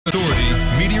Authority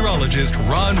meteorologist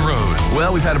Ron Rhodes.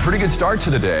 Well, we've had a pretty good start to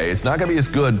the day. It's not going to be as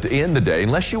good to end the day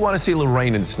unless you want to see a little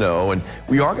rain and snow. And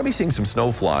we are going to be seeing some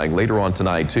snow flying later on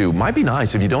tonight, too. Might be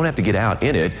nice if you don't have to get out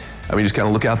in it. I mean, just kind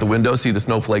of look out the window, see the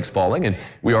snowflakes falling, and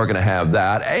we are going to have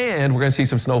that. And we're going to see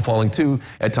some snow falling, too,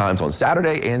 at times on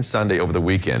Saturday and Sunday over the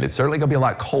weekend. It's certainly going to be a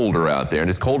lot colder out there, and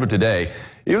it's colder today.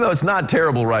 Even though it's not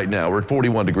terrible right now. We're at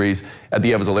 41 degrees at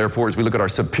the Evansville Airport as we look at our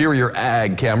Superior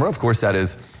Ag camera. Of course, that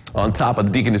is on top of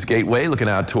the Deaconess Gateway, looking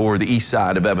out toward the east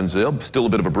side of Evansville. Still a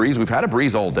bit of a breeze. We've had a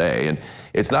breeze all day, and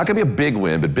it's not going to be a big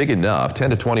wind, but big enough, 10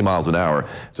 to 20 miles an hour.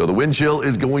 So the wind chill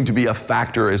is going to be a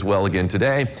factor as well again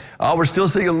today. We're still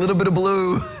seeing a little bit of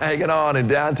blue hanging on in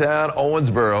downtown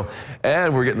Owensboro,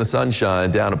 and we're getting the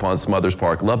sunshine down upon Smothers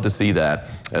Park. Love to see that.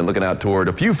 And looking out toward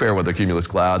a few fair weather cumulus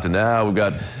clouds, and now we've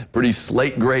got pretty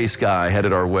slate gray sky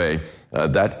headed our way.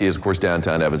 That is, of course,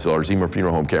 downtown Evansville, our Zimmer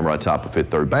Funeral Home camera on top of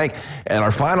Fifth Third Bank. And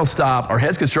our final stop, our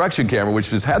Hess Construction camera, which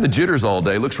has had the jitters all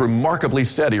day, looks remarkably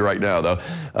steady right now,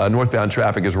 though. Northbound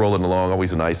traffic is rolling along,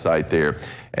 always a nice sight there.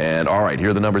 And all right, here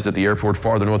are the numbers at the airport.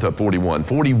 Farther north at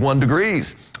 41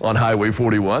 degrees on Highway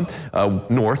 41.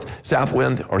 North, south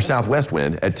wind or southwest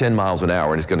wind at 10 miles an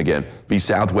hour. And it's going to, again, be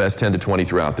southwest 10 to 20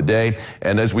 throughout the day.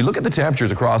 And as we look at the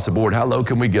temperatures across the board, how low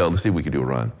can we go? Let's see if we can do a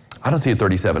run. I don't see a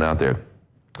 37 out there.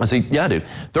 I see, yeah, I do.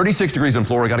 36 degrees in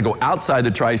Florida. Got to go outside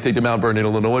the tri-state to Mount Vernon,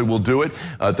 Illinois. We'll do it.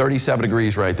 37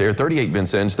 degrees right there. 38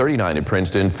 Vincennes, 39 in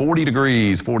Princeton, 40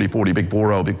 degrees, 40, big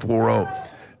 4-0, big 4-0.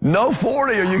 No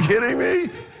 40, are you kidding me?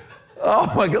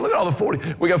 Oh my God, look at all the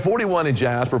 40. We got 41 in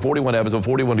Jasper, 41 Evansville,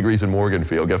 41 degrees in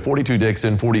Morganfield. Got 42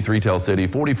 Dixon, 43 Tell City,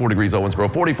 44 degrees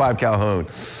Owensboro, 45 Calhoun.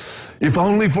 If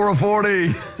only for a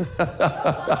 40.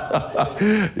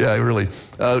 Yeah, really.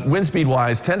 Wind speed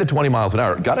wise, 10 to 20 miles an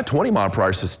hour. Got a 20 mile per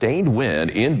hour sustained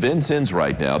wind in Vincennes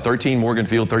right now. 13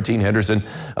 Morganfield, 13 Henderson,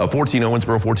 14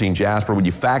 Owensboro, 14 Jasper. When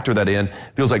you factor that in,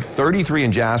 feels like 33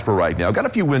 in Jasper right now. Got a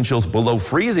few wind chills below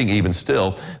freezing even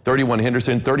still. 31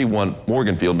 Henderson, 31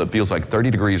 Morganfield. That feels like 30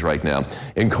 degrees right now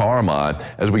in Carmine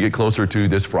as we get closer to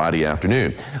this Friday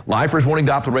afternoon. Lifers warning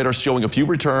Doppler radar showing a few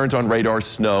returns on radar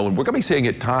snow, and we're going to be seeing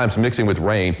at times mixing with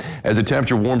rain as the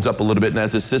temperature warms up a little bit and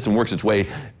as this system works its way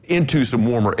into some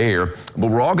warmer air. But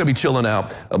we're all going to be chilling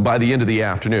out by the end of the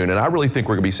afternoon, and I really think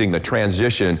we're going to be seeing the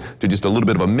transition to just a little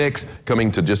bit of a mix coming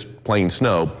to just plain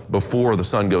snow before the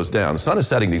sun goes down. The sun is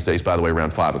setting these days, by the way,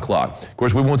 around 5 o'clock. Of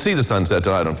course, we won't see the sunset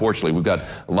tonight, unfortunately. We've got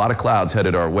a lot of clouds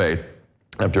headed our way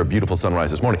after a beautiful sunrise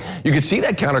this morning. You can see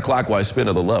that counterclockwise spin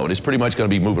of the low, and it's pretty much going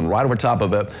to be moving right over top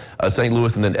of St.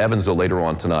 Louis and then Evansville later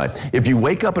on tonight. If you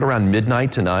wake up at around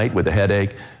midnight tonight with a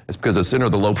headache, it's because the center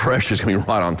of the low pressure is going to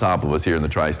be right on top of us here in the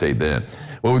tri-state then.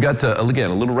 Well, we've got, again,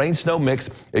 a little rain-snow mix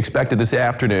expected this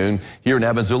afternoon here in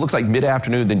Evansville. Looks like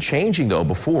mid-afternoon, then changing, though,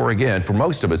 before, again, for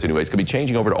most of us anyway, it's going to be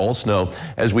changing over to all snow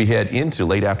as we head into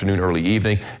late afternoon, early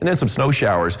evening, and then some snow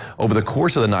showers over the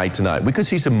course of the night tonight. We could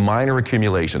see some minor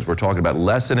accumulations. We're talking about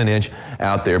less than an inch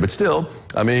out there, but still,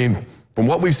 I mean, from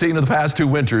what we've seen in the past 2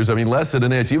 winters, I mean, less than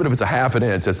an inch, even if it's a half an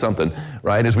inch, that's something,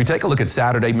 right? As we take a look at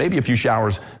Saturday, maybe a few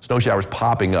showers, snow showers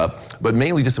popping up, but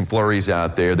mainly just some flurries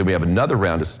out there. Then we have another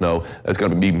round of snow that's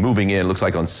going to be moving in. Looks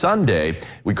like on Sunday,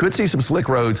 we could see some slick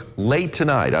roads late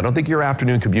tonight. I don't think your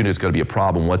afternoon commute is going to be a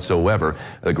problem whatsoever.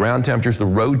 The ground temperatures, the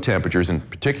road temperatures in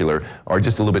particular, are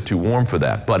just a little bit too warm for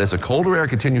that. But as the colder air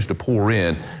continues to pour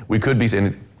in, we could be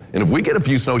seeing. And if we get a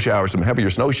few snow showers, some heavier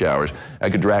snow showers, that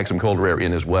could drag some colder air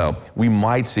in as well. We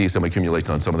might see some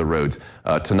accumulation on some of the roads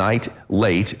tonight,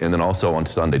 late, and then also on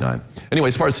Sunday night. Anyway,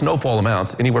 as far as snowfall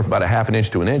amounts, anywhere from about a half an inch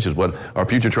to an inch is what our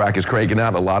future track is cranking out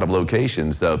in a lot of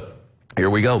locations. So here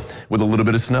we go with a little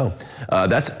bit of snow.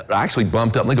 That's actually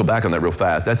bumped up. Let me go back on that real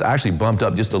fast. That's actually bumped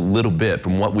up just a little bit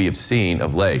from what we have seen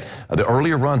of late. The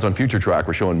earlier runs on Future Track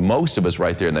were showing most of us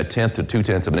right there in that 1/10 to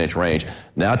 2/10 of an inch range.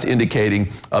 Now it's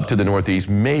indicating up to the northeast,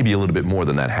 maybe a little bit more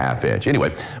than that half inch.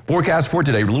 Anyway, forecast for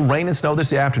today, a little rain and snow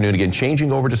this afternoon. Again,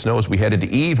 changing over to snow as we head into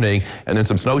evening, and then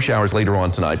some snow showers later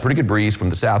on tonight. Pretty good breeze from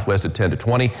the southwest at 10 to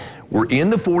 20. We're in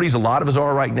the 40s. A lot of us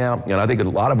are right now, and I think a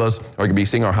lot of us are going to be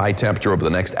seeing our high temperature over the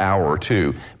next hour or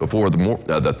two before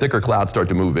the thicker clouds start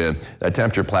to move in. That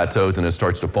temperature plateaus and it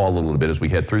starts to fall a little bit as we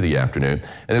head through the afternoon.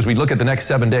 And as we look at the next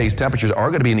 7 days, temperatures are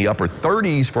going to be in the upper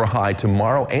 30s for a high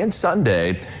tomorrow and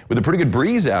Sunday with a pretty good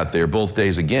breeze out there both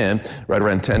days again, right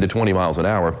around 10 to 20 miles an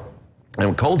hour. And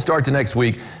a cold start to next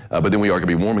week, but then we are going to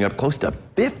be warming up close to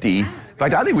 50. In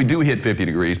fact, I think we do hit 50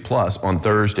 degrees plus on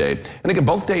Thursday. And again,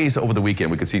 both days over the weekend,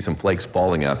 we could see some flakes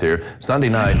falling out there. Sunday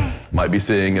night, might be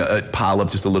seeing a pile up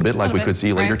just a little bit like we could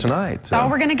see later tonight. So. That's all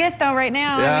we're going to get, though, right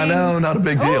now. Yeah, I know, not a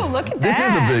big deal. Oh, look at that. This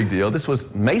is a big deal. This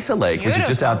was Mesa Lake, which is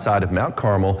just outside of Mount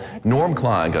Carmel. Norm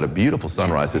Klein got a beautiful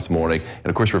sunrise this morning. And,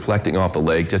 of course, reflecting off the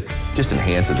lake just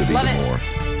enhances it even more.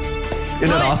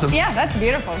 Isn't that awesome? Yeah, that's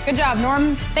beautiful. Good job,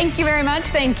 Norm. Thank you very much.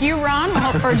 Thank you, Ron. We'll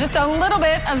hope for just a little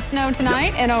bit of snow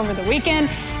tonight and over the weekend.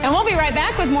 And we'll be right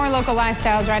back with more local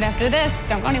lifestyles right after this.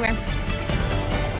 Don't go anywhere.